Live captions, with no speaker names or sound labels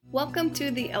Welcome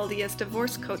to the LDS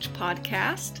Divorce Coach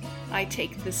podcast. I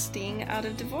take the sting out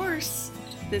of divorce.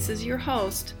 This is your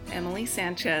host, Emily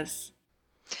Sanchez.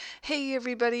 Hey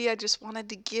everybody, I just wanted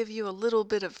to give you a little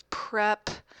bit of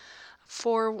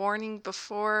forewarning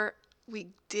before we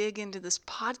dig into this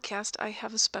podcast. I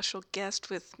have a special guest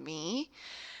with me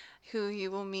who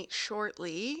you will meet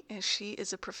shortly, and she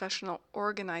is a professional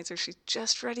organizer. She's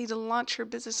just ready to launch her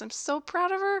business. I'm so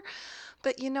proud of her.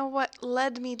 But you know what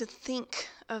led me to think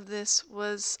of this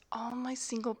was all my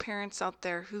single parents out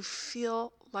there who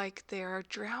feel like they are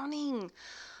drowning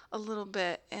a little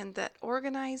bit, and that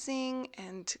organizing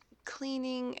and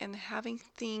cleaning and having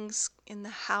things in the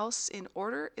house in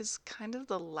order is kind of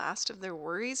the last of their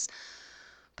worries.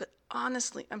 But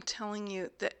honestly, I'm telling you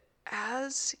that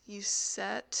as you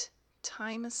set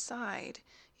time aside,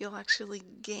 you'll actually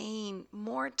gain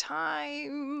more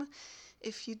time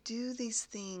if you do these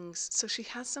things. So she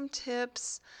has some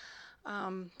tips.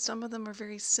 Some of them are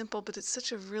very simple, but it's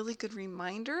such a really good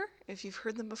reminder if you've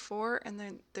heard them before. And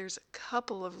then there's a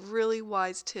couple of really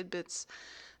wise tidbits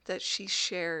that she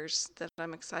shares that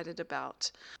I'm excited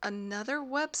about. Another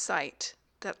website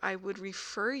that I would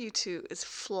refer you to is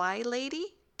flylady.net.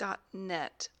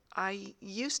 I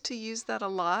used to use that a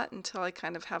lot until I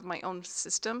kind of have my own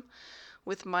system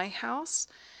with my house.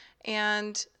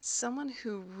 And someone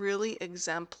who really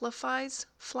exemplifies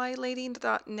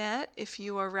flylady.net, if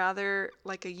you are rather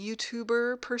like a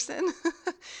YouTuber person,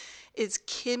 is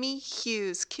Kimmy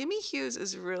Hughes. Kimmy Hughes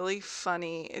is really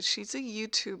funny. She's a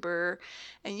YouTuber,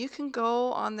 and you can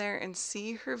go on there and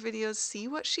see her videos, see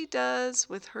what she does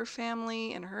with her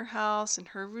family and her house and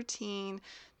her routine.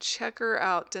 Check her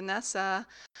out. Danessa,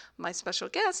 my special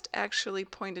guest, actually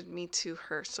pointed me to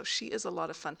her, so she is a lot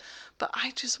of fun. But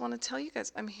I just want to tell you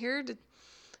guys, I'm here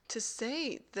to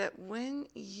say that when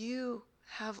you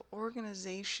have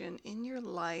organization in your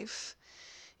life,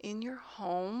 in your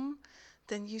home,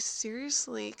 then you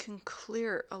seriously can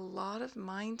clear a lot of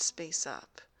mind space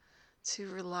up to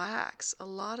relax, a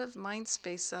lot of mind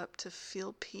space up to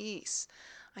feel peace.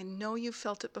 I know you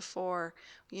felt it before,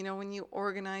 when you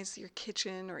organize your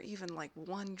kitchen or even like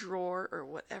one drawer or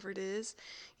whatever it is,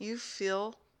 you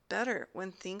feel better.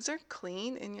 When things are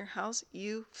clean in your house,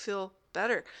 you feel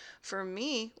better. For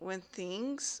me, when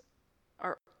things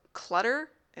are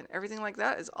clutter and everything like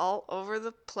that is all over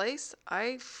the place,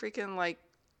 I freaking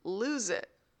lose it.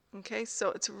 Okay,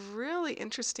 so it's really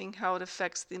interesting how it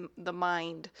affects the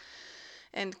mind.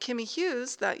 And Kimmy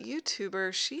Hughes, that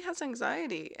YouTuber, she has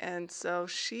anxiety, and so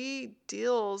she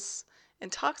deals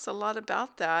and talks a lot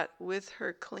about that with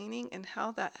her cleaning and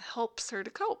how that helps her to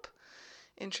cope,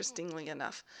 interestingly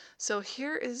enough. So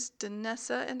here is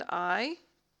Danessa and I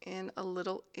in a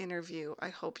little interview. I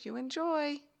hope you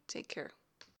enjoy. Take care.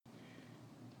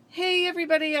 Hey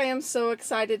everybody, I am so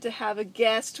excited to have a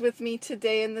guest with me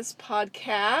today in this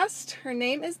podcast. Her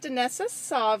name is Danessa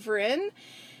Sovereign,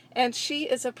 and she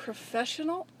is a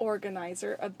professional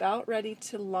organizer about ready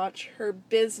to launch her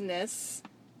business.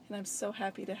 And I'm so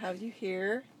happy to have you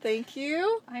here. Thank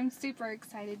you. I'm super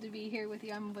excited to be here with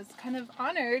you. I was kind of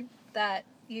honored that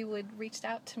you would reach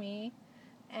out to me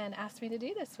and ask me to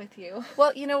do this with you.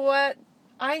 Well, you know what?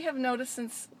 I have noticed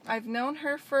since I've known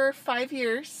her for 5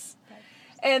 years,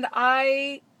 and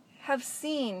I have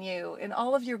seen you in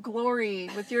all of your glory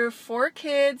with your 4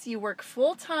 kids. You work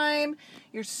full time.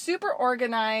 You're super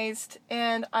organized.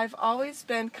 And I've always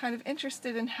been kind of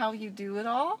interested in how you do it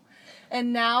all.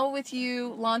 And now with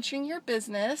you launching your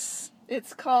business,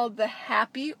 it's called the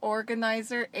Happy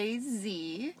Organizer AZ.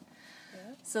 Yeah.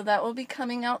 So that will be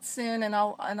coming out soon, and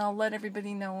I'll let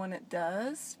everybody know when it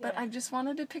does. But I just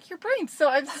wanted to pick your brain. So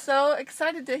I'm so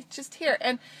excited to just hear.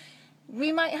 And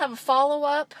we might have a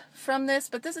follow-up from this,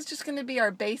 but this is just going to be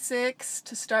our basics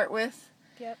to start with.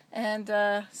 Yep.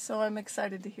 And so I'm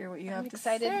excited to hear what you have to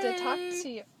say. I'm excited to talk to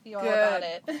you all about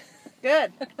it.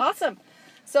 Good. Awesome.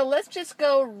 So let's just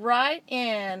go right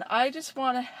in. I just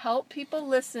want to help people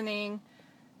listening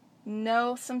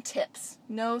know some tips,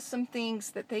 know some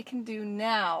things that they can do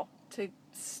now to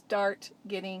start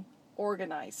getting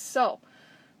organized. So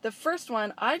the first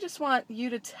one, I just want you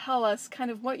to tell us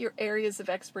kind of what your areas of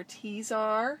expertise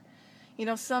are.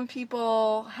 Some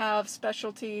people have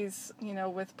specialties,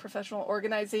 with professional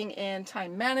organizing in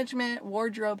time management,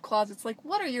 wardrobe, closets.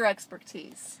 What are your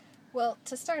expertise? Well,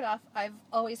 to start off, I've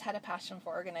always had a passion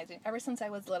for organizing. Ever since I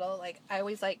was little, I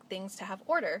always liked things to have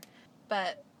order.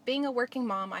 But being a working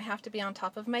mom, I have to be on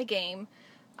top of my game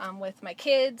with my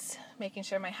kids, making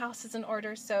sure my house is in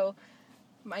order. So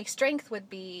my strength would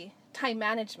be time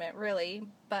management, really,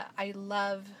 but I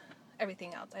love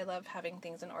everything else. I love having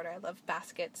things in order. I love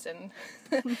baskets and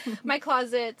my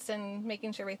closets and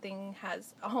making sure everything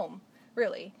has a home,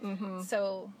 really. Mm-hmm.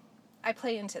 So I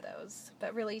play into those,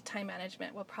 but really time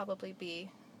management will probably be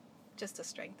just a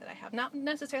strength that I have. Not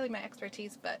necessarily my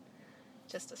expertise, but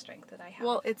just a strength that I have.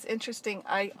 Well, it's interesting.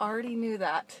 I already knew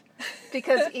that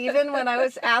because even when I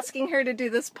was asking her to do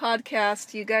this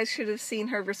podcast, you guys should have seen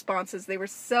her responses. They were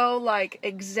so like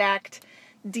exact,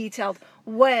 detailed.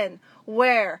 When,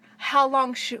 where, how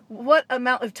long what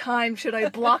amount of time should I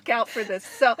block out for this?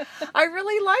 So I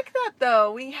really like that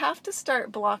though. We have to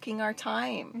start blocking our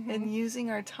time and using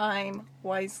our time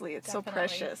wisely. It's Definitely. so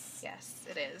precious. Yes,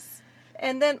 it is.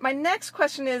 And then my next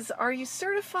question is, are you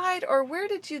certified or where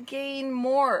did you gain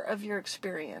more of your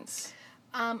experience?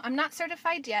 I'm not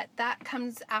certified yet. That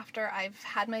comes after I've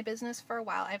had my business for a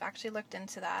while. I've actually looked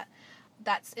into that.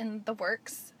 That's in the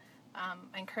works.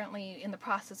 I'm currently in the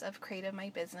process of creating my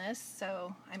business,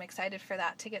 so I'm excited for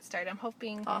that to get started. I'm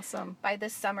hoping Awesome. by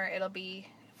this summer it'll be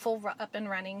full up and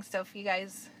running. So if you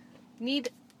guys need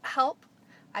help,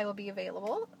 I will be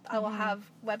available. I will have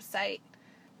website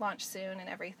launch soon and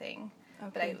everything.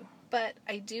 Okay. But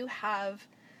I do have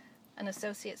an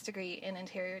associate's degree in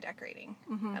interior decorating.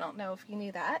 I don't know if you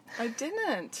knew that. I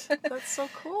didn't. That's so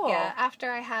cool. Yeah,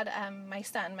 after I had my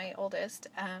son, my oldest,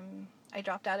 I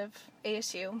dropped out of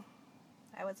ASU.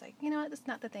 I was like, you know what, that's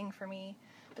not the thing for me.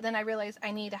 But then I realized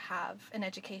I need to have an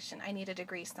education. I need a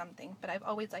degree something. But I've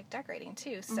always liked decorating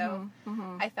too. So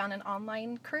I found an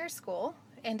online career school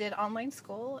and did online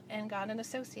school and got an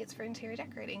associate's for interior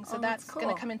decorating. So that's that's going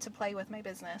cool. to come into play with my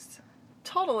business.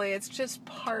 Totally. It's just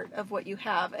part of what you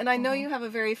have. And I know you have a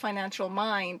very financial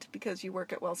mind because you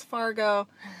work at Wells Fargo.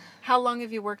 How long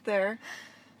have you worked there?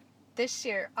 This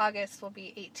year, August, will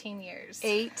be 18 years.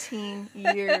 18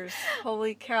 years.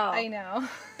 Holy cow. I know.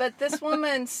 But this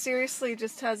woman seriously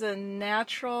just has a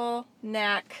natural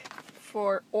knack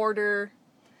for order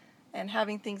and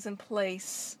having things in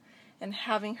place and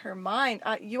having her mind.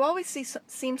 You always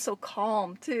seem so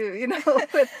calm too, you know,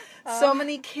 with so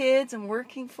many kids and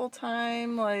working full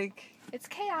time. Like, It's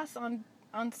chaos on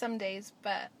some days,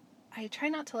 but I try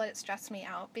not to let it stress me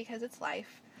out because it's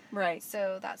life. right.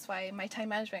 So that's why my time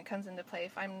management comes into play.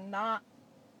 If I'm not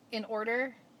in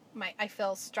order, I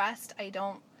feel stressed. I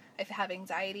have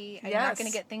anxiety. I'm not going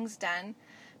to get things done.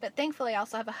 But thankfully, I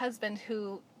also have a husband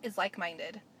who is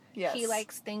like-minded. Yes. He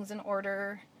likes things in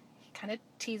order. He kind of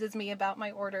teases me about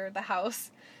my order of the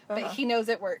house, but he knows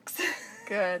it works.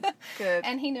 Good. Good.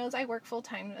 And he knows I work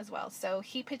full-time as well. So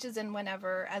he pitches in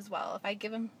whenever as well. If I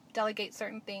delegate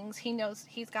certain things, he knows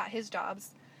he's got his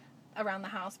jobs around the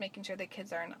house, making sure the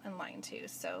kids are in line too.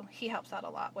 So he helps out a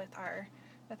lot with our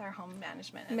home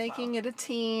management as Making well. it a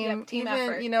team. Yep, team Even,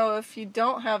 effort. you know, if you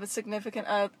don't have a significant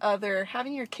other,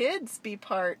 having your kids be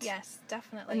part. Yes,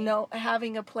 definitely. And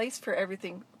having a place for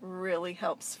everything really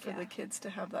helps for Yeah. the kids to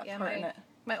have that Yeah, part in it.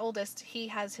 my oldest, he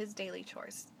has his daily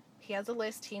chores. He has a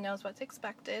list. He knows what's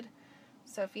expected.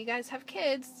 So if you guys have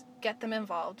kids, get them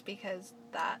involved because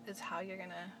that is how you're going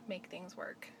to make things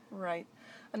work. Right.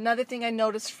 Another thing I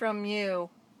noticed from you,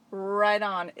 right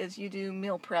on, is you do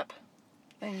meal prep.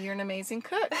 And you're an amazing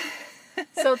cook.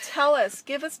 So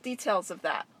give us details of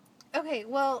that. Okay,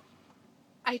 well,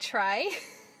 I try.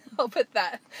 I'll put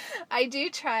that. I do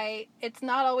try. It's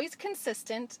not always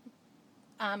consistent.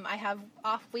 I have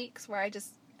off weeks where I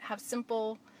just have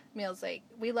simple meals. Like,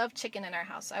 we love chicken in our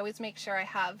house. I always make sure I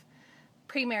have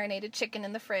pre-marinated chicken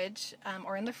in the fridge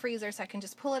or in the freezer so I can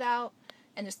just pull it out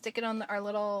and just stick it on our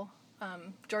little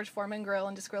George Foreman grill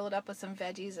and just grill it up with some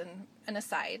veggies and a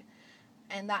side.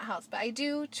 And that helps. But I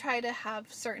do try to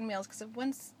have certain meals because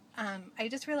once I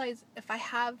just realized if I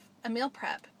have a meal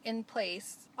prep in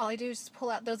place, all I do is just pull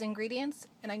out those ingredients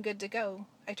and I'm good to go.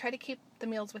 I try to keep the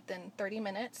meals within 30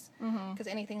 minutes because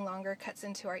anything longer cuts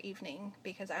into our evening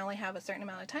because I only have a certain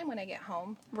amount of time when I get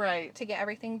home Right. to get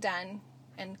everything done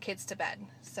and kids to bed.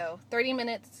 So 30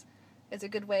 minutes is a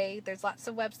good way. There's lots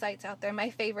of websites out there. My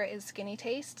favorite is Skinny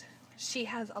Taste. She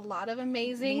has a lot of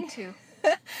amazing Me too.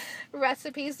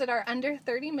 recipes that are under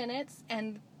 30 minutes,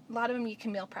 and a lot of them you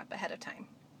can meal prep ahead of time.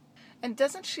 And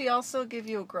doesn't she also give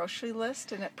you a grocery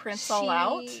list and it prints all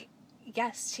out?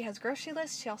 Yes, she has grocery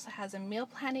lists. She also has a meal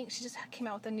planning. She just came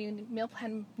out with a new meal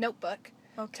plan notebook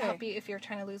to help you if you're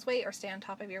trying to lose weight or stay on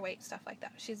top of your weight, stuff like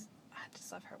that. I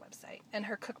just love her website, and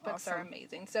her cookbooks are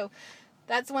amazing. So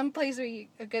that's one place a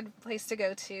good place to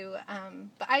go to.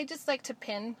 But I just like to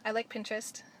pin. I like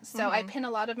Pinterest, so I pin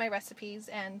a lot of my recipes.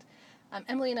 And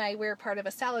Emily and we're part of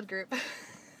a salad group.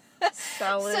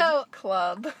 Salad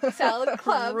club. Salad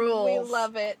club. Rules. We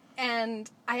love it. And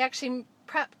I actually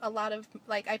prep a lot of,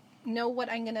 I know what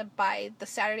I'm going to buy the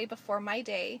Saturday before my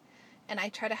day. And I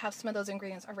try to have some of those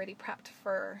ingredients already prepped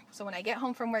so when I get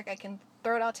home from work, I can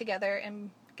throw it all together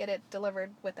and get it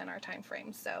delivered within our time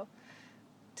frame. So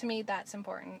to me, that's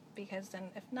important, because then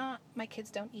if not, my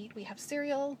kids don't eat. We have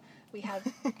cereal,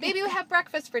 maybe we have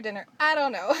breakfast for dinner. I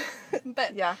don't know.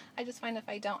 But Yeah. I just find if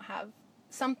I don't have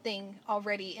something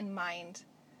already in mind,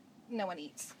 no one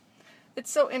eats. It's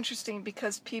so interesting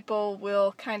because people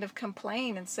will kind of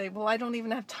complain and say, well, I don't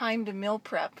even have time to meal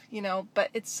prep, but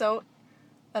it's so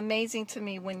amazing to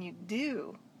me when you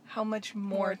do how much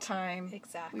more time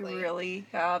Exactly. we really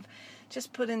have.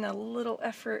 Just put in a little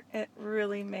effort, it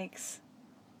really makes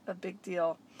a big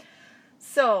deal.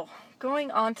 So,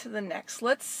 going on to the next.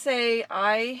 Let's say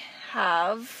I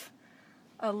have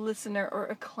a listener or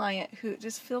a client who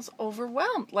just feels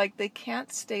overwhelmed, like they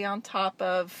can't stay on top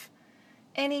of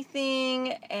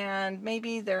anything, and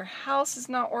maybe their house is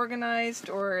not organized,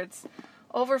 or it's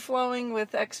overflowing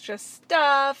with extra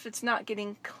stuff, it's not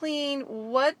getting clean.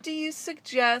 What do you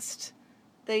suggest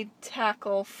they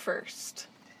tackle first?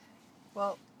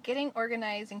 Well, getting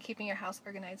organized and keeping your house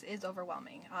organized is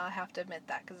overwhelming. I'll have to admit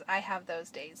that, because I have those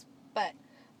days. But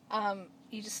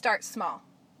you just start small.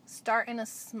 Start in a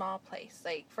small place.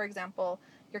 Like, for example,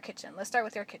 your kitchen. Let's start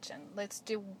with your kitchen. Let's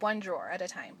do one drawer at a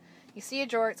time. You see a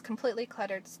drawer, it's completely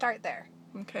cluttered. Start there.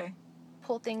 Okay.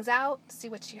 Pull things out, see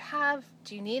what you have.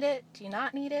 Do you need it? Do you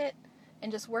not need it?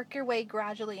 And just work your way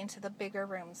gradually into the bigger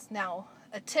rooms. Now,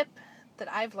 a tip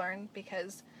that I've learned,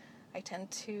 because I tend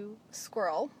to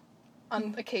squirrel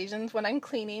on occasions when I'm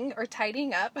cleaning or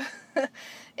tidying up,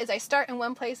 is I start in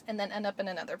one place and then end up in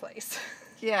another place.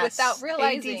 Yes. Without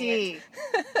realizing ADD.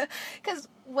 it. Because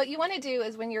what you want to do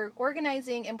is, when you're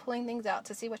organizing and pulling things out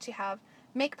to see what you have,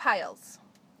 make piles.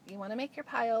 You want to make your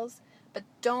piles, but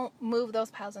don't move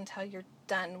those piles until you're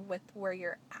done with where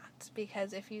you're at.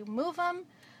 Because if you move them,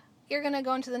 you're going to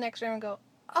go into the next room and go,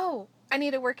 oh, I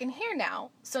need to work in here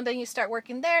now. So then you start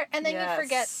working there, and then you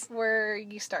forget where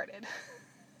you started.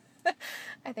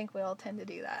 I think we all tend to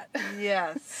do that.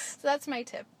 Yes. So that's my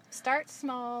tip. Start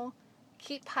small,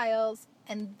 keep piles,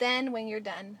 and then when you're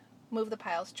done, move the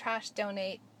piles. Trash,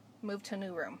 donate, move to a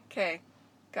new room. Okay.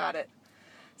 Got it.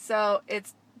 So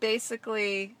it's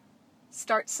basically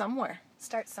start somewhere.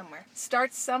 Start somewhere.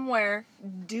 Start somewhere.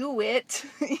 Do it.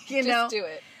 Just do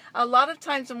it. A lot of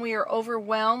times when we are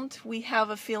overwhelmed, we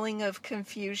have a feeling of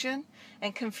confusion,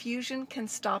 and confusion can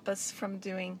stop us from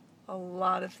doing a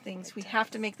lot of things. We have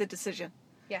to make the decision.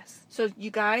 Yes. So you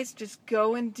guys just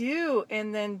go and do,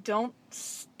 and then don't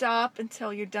stop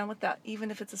until you're done with that,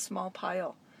 even if it's a small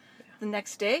pile. Yeah. The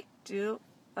next day, do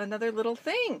another little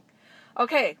thing.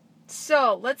 Okay,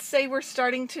 so let's say we're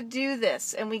starting to do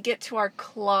this, and we get to our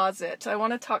closet. I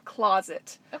want to talk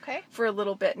closet for a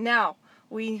little bit. Now,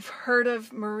 we've heard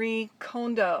of Marie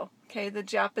Kondo, okay, the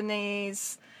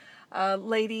Japanese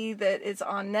lady that is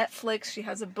on Netflix. She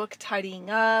has a book, Tidying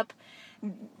Up.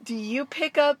 Do you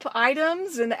pick up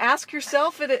items and ask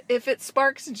yourself if it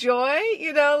sparks joy?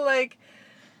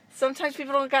 Sometimes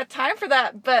people don't got time for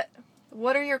that, but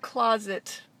what are your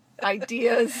closet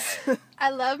ideas? I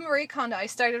love Marie Kondo. I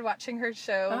started watching her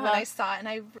show when I saw it,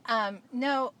 and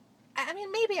no, I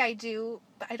mean, maybe I do,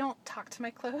 but I don't talk to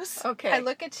my clothes. Okay. I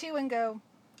look at you and go,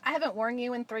 I haven't worn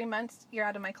you in 3 months. You're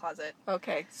out of my closet.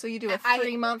 Okay, so you do a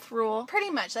 3-month rule? Pretty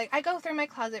much. Like, I go through my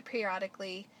closet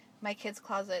periodically. My kids'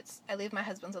 closets. I leave my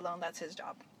husband's alone. That's his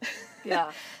job.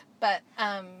 Yeah. But,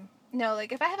 no,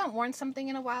 like, if I haven't worn something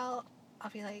in a while,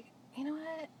 I'll be like, you know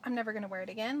what? I'm never going to wear it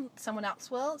again. Someone else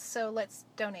will, so let's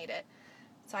donate it.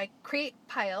 So I create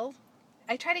piles.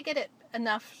 I try to get it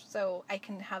enough so I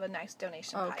can have a nice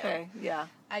donation pile. Okay, yeah.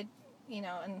 And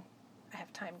I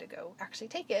have time to go actually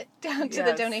take it down to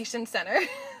the donation center.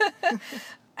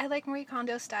 I like Marie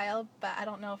Kondo style, but I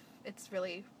don't know if it's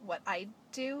really what I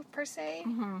do per se.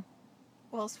 Mm-hmm.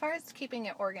 Well, as far as keeping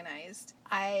it organized,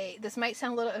 this might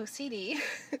sound a little OCD.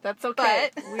 That's okay.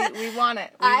 But we want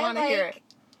it. We want to hear it.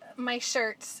 My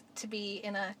shirts to be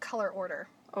in a color order.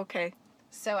 Okay.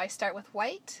 So I start with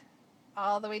white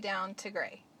all the way down to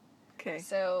gray. Okay.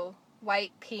 So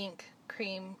white, pink,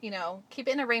 cream, keep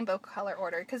it in a rainbow color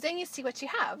order, because then you see what you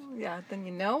have. Yeah, then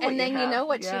you know what and you then have. you know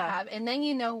what you have, and then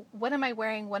you know, what am I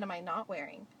wearing, what am I not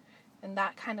wearing, and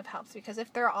that kind of helps, because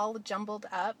if they're all jumbled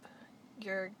up,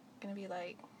 you're going to be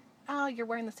like, oh, you're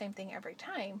wearing the same thing every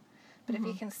time. But if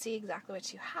you can see exactly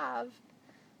what you have,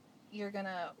 you're going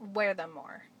to wear them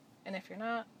more. And if you're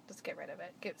not, just get rid of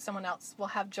it. Someone else will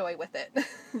have joy with it.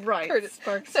 Right.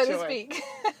 Sparks so joy. to speak.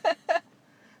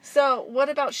 So, what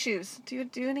about shoes? Do you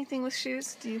do anything with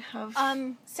shoes? Do you have...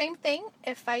 Same thing.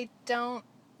 If I don't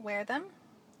wear them,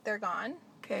 they're gone.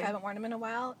 Okay. If I haven't worn them in a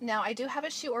while. Now, I do have a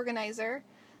shoe organizer.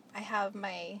 I have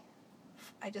my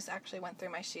I just actually went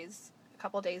through my shoes a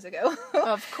couple days ago.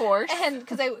 Of course. And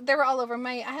because they were all over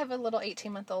I have a little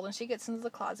 18-month-old, and she gets into the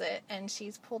closet, and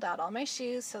she's pulled out all my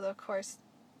shoes. So, of course,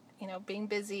 being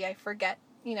busy, I forget,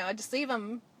 I just leave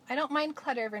them. I don't mind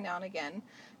clutter every now and again,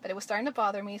 but it was starting to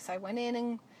bother me. So I went in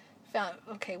and found,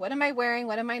 okay, what am I wearing?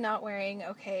 What am I not wearing?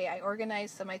 Okay, I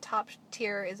organized. So my top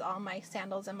tier is all my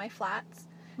sandals and my flats.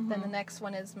 Mm-hmm. Then the next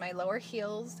one is my lower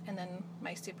heels, and then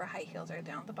my super high heels are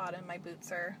down at the bottom. My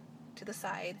boots are to the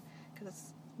side because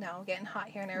it's now getting hot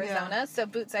here in Arizona. Yeah. So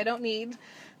boots I don't need.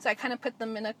 So I kind of put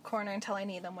them in a corner until I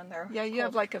need them when they're Yeah, you cold.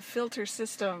 have like a filter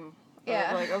system.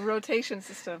 Yeah. Like a rotation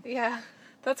system. Yeah.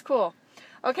 That's cool.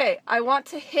 Okay, I want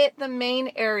to hit the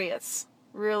main areas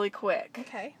really quick.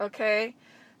 Okay.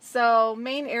 So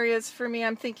main areas for me,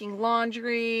 I'm thinking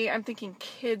laundry, I'm thinking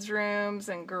kids' rooms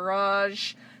and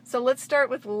garage. So let's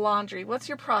start with laundry. What's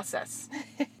your process?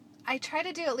 I try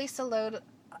to do at least a load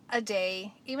a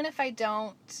day. Even if I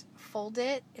don't fold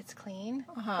it, it's clean.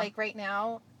 Uh-huh. Like right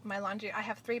now, my laundry, I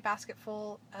have 3 baskets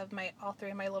full of all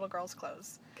 3 of my little girls'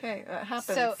 clothes. Okay, that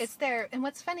happens. So it's there. And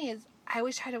what's funny is I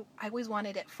always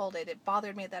wanted it folded. It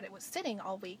bothered me that it was sitting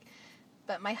all week.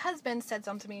 But my husband said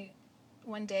something to me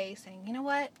one day saying, you know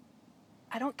what?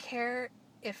 I don't care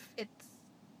if it's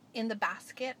in the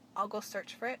basket. I'll go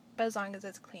search for it. But as long as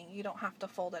it's clean, you don't have to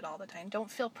fold it all the time. Don't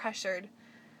feel pressured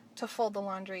to fold the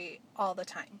laundry all the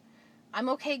time. I'm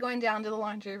okay going down to the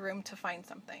laundry room to find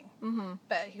something. Mm-hmm.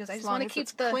 But he goes, I just want to keep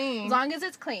clean. As long as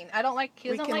it's clean. I don't like, he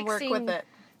doesn't like work seeing, with it.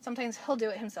 Sometimes he'll do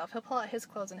it himself. He'll pull out his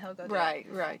clothes and he'll go do it.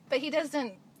 Right. But he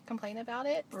doesn't complain about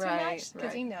it too much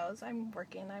because he knows I'm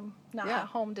working. I'm not at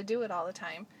home to do it all the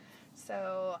time.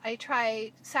 So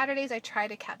Saturdays I try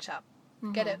to catch up.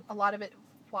 Mm-hmm. Get a lot of it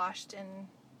washed and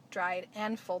dried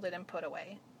and folded and put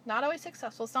away. Not always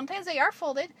successful. Sometimes they are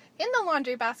folded in the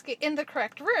laundry basket in the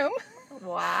correct room.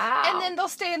 Wow. And then they'll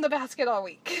stay in the basket all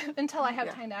week until I have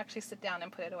time to actually sit down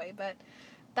and put it away. But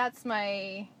that's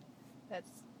my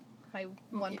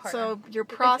one part. So your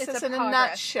process in a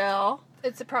nutshell.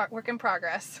 It's a work in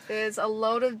progress. Is a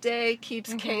load of day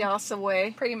keeps chaos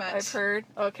away. Pretty much. I've heard.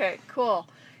 Okay, cool.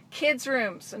 Kids'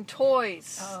 rooms and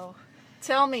toys. Oh.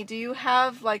 Tell me, do you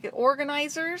have like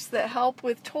organizers that help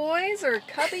with toys or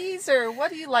cubbies, or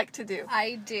what do you like to do?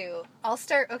 I do. I'll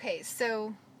start. Okay,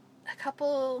 so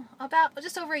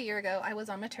just over a year ago, I was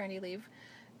on maternity leave,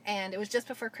 and it was just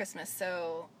before Christmas,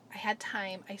 so I had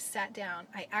time. I sat down.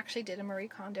 I actually did a Marie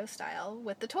Kondo style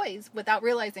with the toys without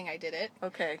realizing I did it.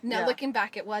 Okay. Now looking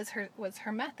back, it was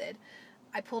her method.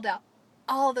 I pulled out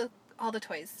all the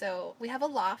toys. So we have a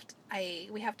loft.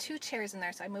 We have 2 chairs in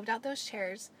there, so I moved out those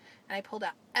chairs, and I pulled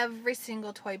out every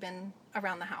single toy bin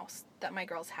around the house that my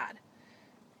girls had.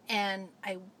 And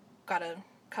I got a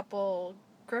couple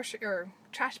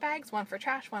trash bags, one for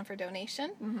trash, one for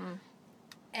donation. Mm-hmm.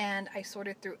 And I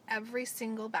sorted through every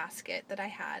single basket that I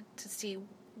had to see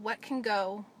what can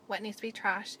go, what needs to be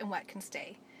trashed, and what can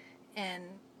stay. And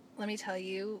let me tell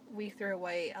you, we threw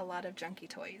away a lot of junky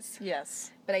toys.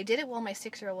 Yes. But I did it while my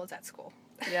 6-year-old was at school.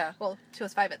 Yeah. Well, she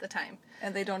was 5 at the time.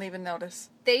 And they don't even notice.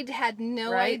 They had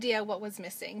no idea what was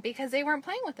missing because they weren't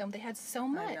playing with them. They had so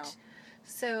much. I know.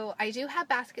 So I do have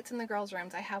baskets in the girls'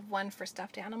 rooms. I have one for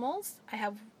stuffed animals. I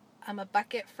have a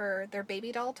bucket for their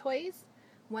baby doll toys,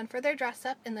 one for their dress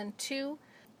up, and then 2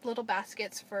 little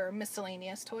baskets for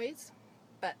miscellaneous toys.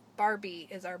 But Barbie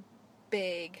is our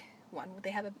big one.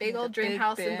 They have a big old dream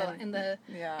house in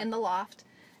the loft,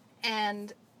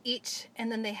 and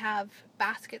then they have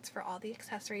baskets for all the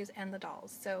accessories and the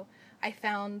dolls. So I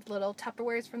found little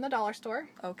Tupperwares from the dollar store.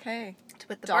 Okay. To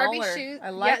put the Barbie shoes.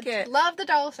 I like it. Love the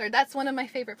dollar store. That's one of my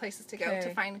favorite places to go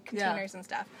to find containers and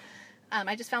stuff.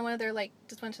 I just found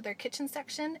just went to their kitchen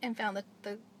section and found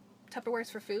the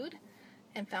Tupperwares for food,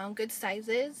 and found good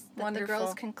sizes that the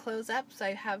girls can close up. So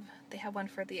they have one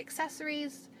for the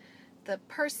accessories, the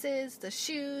purses, the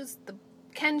shoes, the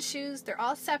Ken shoes. They're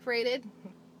all separated.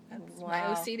 That's my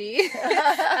OCD.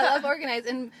 I love organized,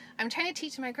 and I'm trying to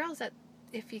teach my girls that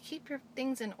if you keep your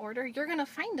things in order, you're gonna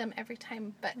find them every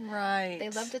time. But they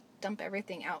love to dump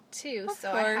everything out too. Of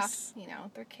course.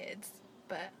 They're kids,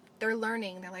 but they're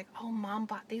learning. They're like, oh, Mom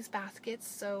bought these baskets,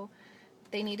 so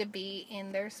they need to be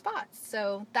in their spots.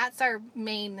 So that's our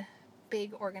main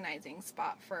big organizing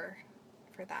spot for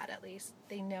that, at least.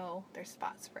 They know their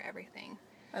spots for everything.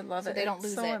 I love it. So they don't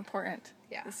lose it. It's so important.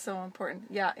 Yeah. It's so important.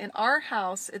 Yeah. In our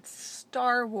house, it's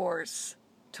Star Wars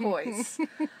toys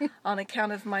on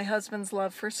account of my husband's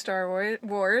love for Star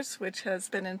Wars, which has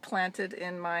been implanted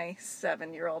in my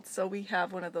 7-year-old. So we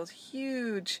have one of those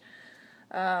huge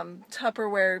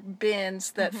Tupperware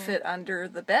bins that fit under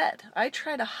the bed. I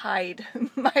try to hide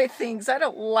my things. I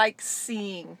don't like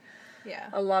seeing Yeah.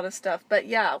 a lot of stuff. But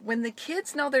yeah, when the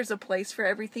kids know there's a place for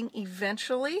everything,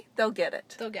 eventually they'll get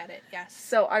it. They'll get it, yes.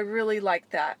 So I really like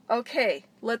that. Okay,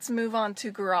 let's move on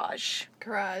to garage.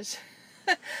 Garage.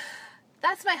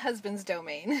 That's my husband's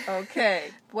domain. Okay,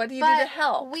 what do you do to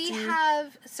help?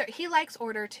 So he likes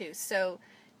order too. So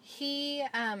we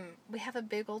have a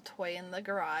big old toy in the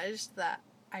garage that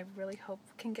I really hope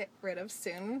can get rid of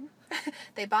soon.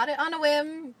 They bought it on a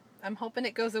whim. I'm hoping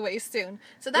it goes away soon.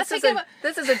 So that's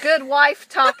this is a good wife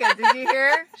talking. Did you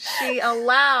hear? She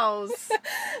allows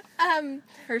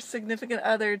her significant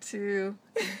other to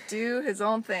do his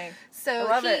own thing.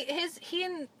 So he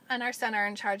and our son are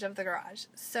in charge of the garage.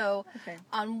 So okay.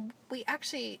 We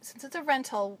actually, since it's a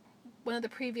rental, one of the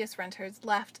previous renters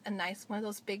left one of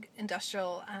those big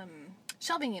industrial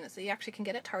shelving units that you actually can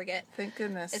get at Target. Thank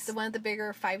goodness. It's one of the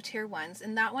bigger 5-tier ones,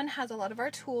 and that one has a lot of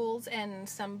our tools and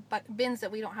some bins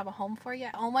that we don't have a home for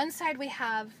yet. On one side we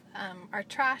have our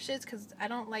trashes, because I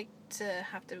don't like to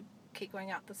have to keep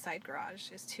going out the side garage.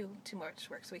 It's too much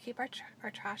work. So we keep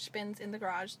our trash bins in the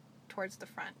garage towards the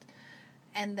front.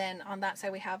 And then on that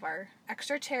side we have our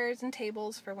extra chairs and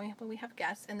tables for when we have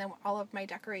guests, and then all of my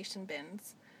decoration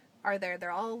bins are there. They're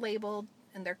all labeled,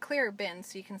 and they're clear bins,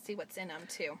 so you can see what's in them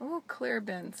too. Oh, clear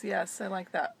bins. Yes, I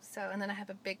like that. So, and then I have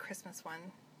a big Christmas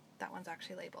one. That one's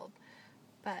actually labeled.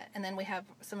 And then we have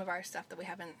some of our stuff that we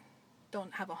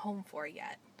don't have a home for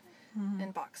yet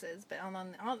in boxes. But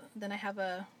then I have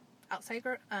a outside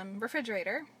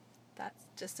refrigerator. That's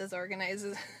just as organized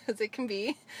as it can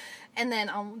be. And then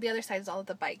on the other side is all of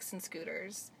the bikes and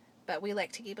scooters. But we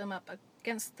like to keep them up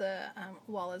against the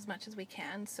wall as much as we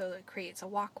can, so it creates a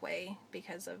walkway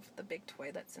because of the big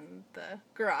toy that's in the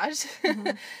garage.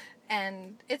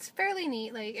 And it's fairly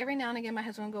neat. Like every now and again my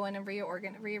husband will go in and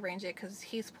rearrange it, because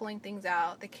he's pulling things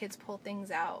out, the kids pull things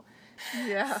out.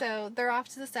 Yeah. So they're off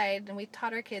to the side, and we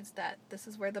taught our kids that this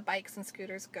is where the bikes and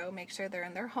scooters go. Make sure they're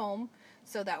in their home,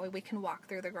 so that way we can walk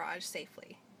through the garage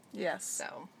safely. Yes.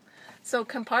 So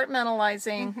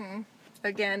compartmentalizing, Mm-hmm.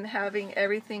 again, having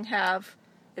everything have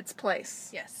its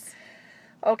place. Yes.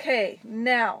 Okay,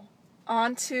 now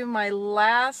on to my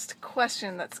last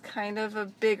question that's kind of a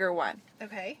bigger one.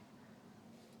 Okay.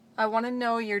 I want to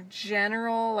know your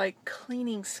general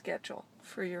cleaning schedule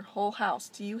for your whole house.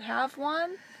 Do you have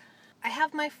one? I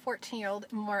have my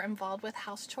 14-year-old more involved with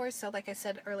house chores. So like I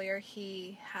said earlier,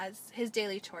 he has his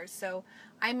daily chores. So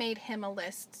I made him a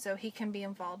list so he can be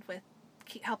involved with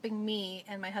helping me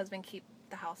and my husband keep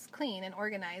the house clean and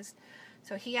organized.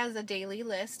 So he has a daily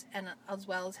list, and as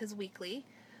well as his weekly.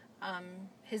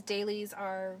 His dailies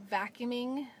are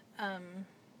vacuuming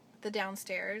the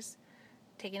downstairs,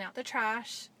 taking out the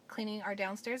trash, cleaning our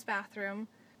downstairs bathroom,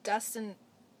 dusting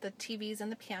the TVs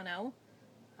and the piano.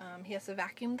 He has to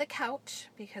vacuum the couch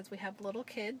because we have little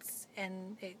kids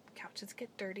and couches get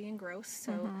dirty and gross.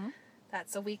 So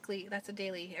that's a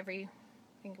daily. Every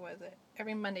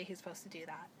Monday he's supposed to do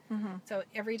that. So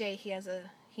every day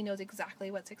he knows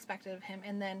exactly what's expected of him,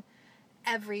 and then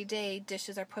every day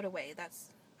dishes are put away.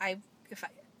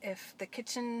 If the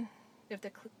kitchen's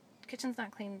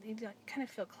not clean, you kind of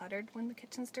feel cluttered when the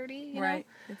kitchen's dirty, you know?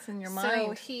 It's in your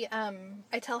mind. So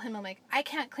I tell him, I'm like, I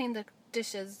can't clean the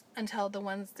dishes until the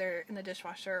ones that are in the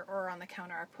dishwasher or on the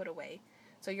counter are put away.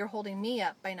 So you're holding me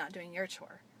up by not doing your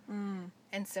chore.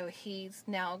 And so he's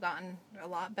now gotten a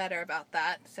lot better about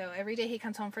that. So every day he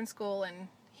comes home from school and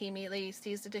he immediately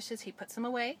sees the dishes, he puts them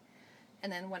away.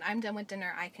 And then when I'm done with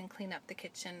dinner, I can clean up the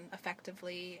kitchen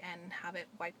effectively and have it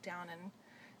wiped down, and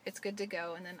it's good to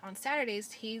go. And then on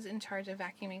Saturdays, he's in charge of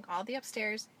vacuuming all the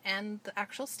upstairs and the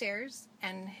actual stairs,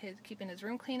 and keeping his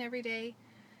room clean every day.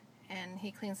 And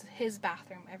he cleans his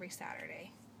bathroom every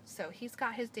Saturday. So he's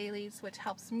got his dailies, which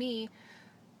helps me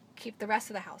keep the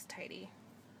rest of the house tidy.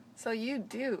 So you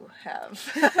do have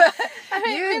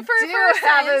you do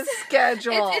have a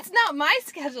schedule. It's not my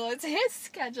schedule, it's his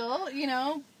schedule,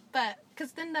 but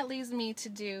because then that leaves me to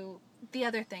do the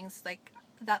other things, like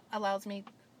that allows me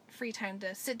free time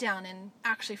to sit down and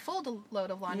actually fold a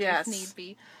load of laundry if need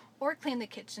be, or clean the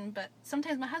kitchen. But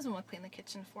sometimes my husband will clean the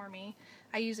kitchen for me.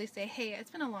 I usually say, hey,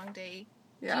 it's been a long day.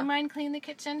 Do you mind cleaning the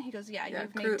kitchen? He goes, yeah,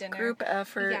 you've made dinner. Group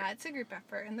effort. Yeah, it's a group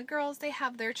effort. And the girls, they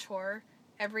have their chore.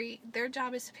 Their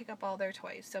job is to pick up all their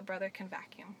toys, so brother can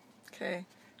vacuum. Okay.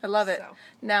 I love it.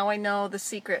 Now I know the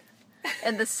secret.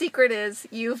 And the secret is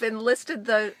you've enlisted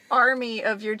the army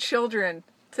of your children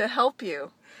to help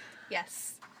you.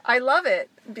 Yes. I love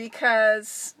it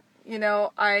because,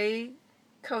 I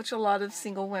coach a lot of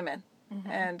single women.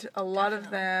 And a lot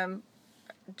of them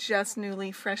just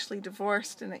freshly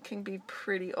divorced, and it can be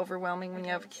pretty overwhelming when you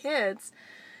have kids.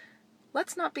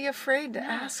 Let's not be afraid to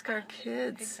ask our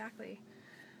kids. Exactly.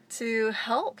 to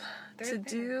help, They're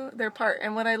do their part.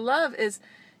 And what I love is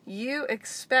you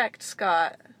expect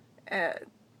Scott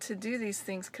to do these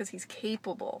things because he's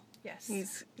capable. Yes.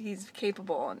 He's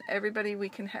capable, and everybody, we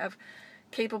can have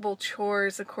capable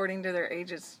chores according to their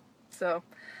ages. So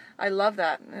I love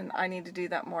that, and I need to do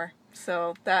that more.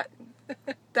 So that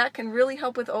can really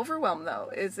help with overwhelm, though,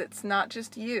 is it's not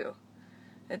just you.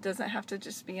 It doesn't have to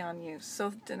just be on you.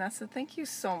 So Danessa, thank you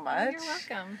so much. You're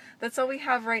welcome. That's all we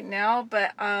have right now,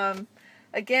 but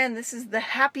again, this is the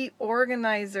Happy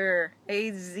Organizer,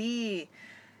 AZ,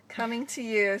 coming to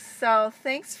you. So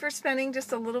thanks for spending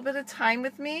just a little bit of time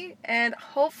with me, and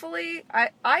hopefully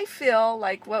I feel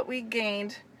like what we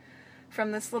gained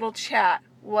from this little chat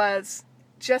was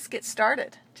just get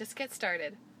started. Just get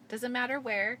started. Doesn't matter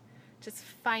where. Just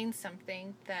find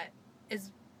something that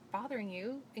is bothering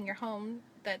you in your home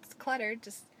that's cluttered.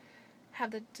 Just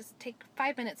take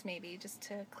 5 minutes maybe just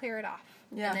to clear it off.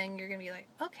 Yeah. And then you're going to be like,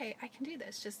 okay, I can do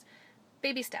this. Just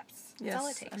baby steps. That's all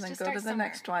it takes. And then just go start to the somewhere.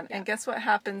 next one. Yeah. And guess what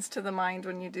happens to the mind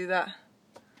when you do that?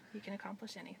 You can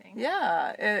accomplish anything.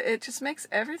 Yeah, it just makes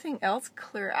everything else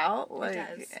clear out, It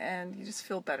does. and you just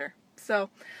feel better.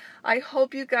 So I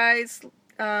hope you guys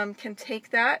can take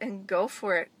that and go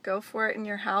for it. Go for it in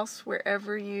your house,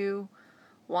 wherever you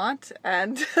want,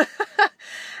 and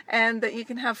and that you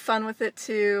can have fun with it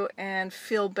too and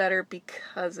feel better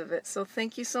because of it. So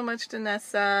thank you so much,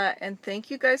 Danessa, and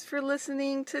thank you guys for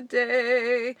listening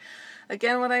today.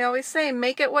 Again, what I always say,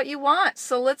 make it what you want.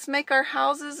 So let's make our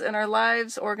houses and our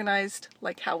lives organized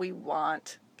like how we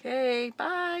want. Okay,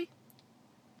 bye.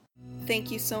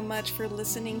 Thank you so much for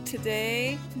listening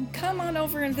today. Come on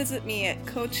over and visit me at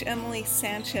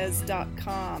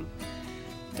CoachEmilySanchez.com.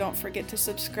 Don't forget to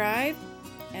subscribe,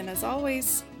 and as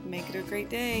always, make it a great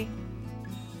day.